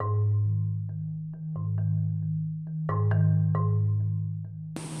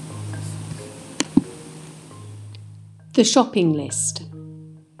The shopping list.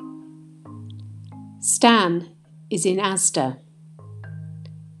 Stan is in Asda.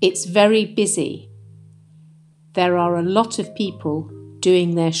 It's very busy. There are a lot of people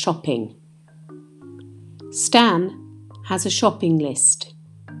doing their shopping. Stan has a shopping list.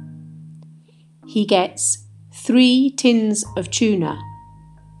 He gets 3 tins of tuna.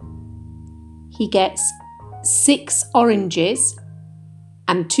 He gets 6 oranges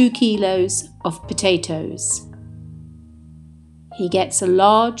and 2 kilos of potatoes. He gets a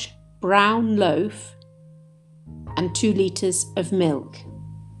large brown loaf and 2 litres of milk.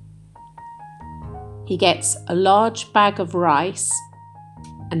 He gets a large bag of rice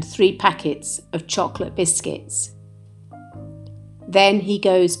and 3 packets of chocolate biscuits. Then he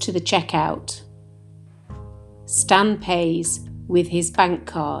goes to the checkout. Stan pays with his bank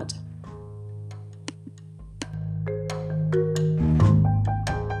card.